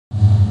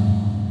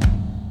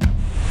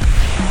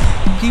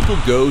People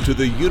go to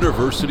the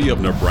University of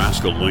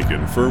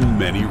Nebraska-Lincoln for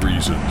many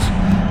reasons.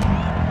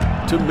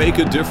 To make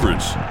a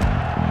difference.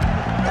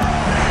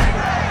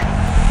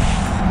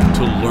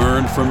 To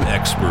learn from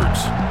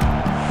experts.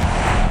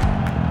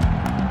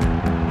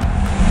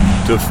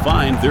 To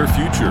find their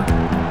future.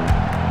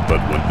 But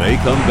when they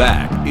come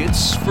back,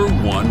 it's for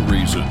one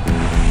reason.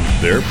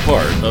 They're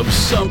part of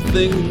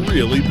something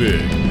really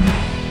big.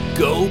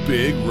 Go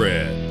Big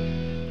Red.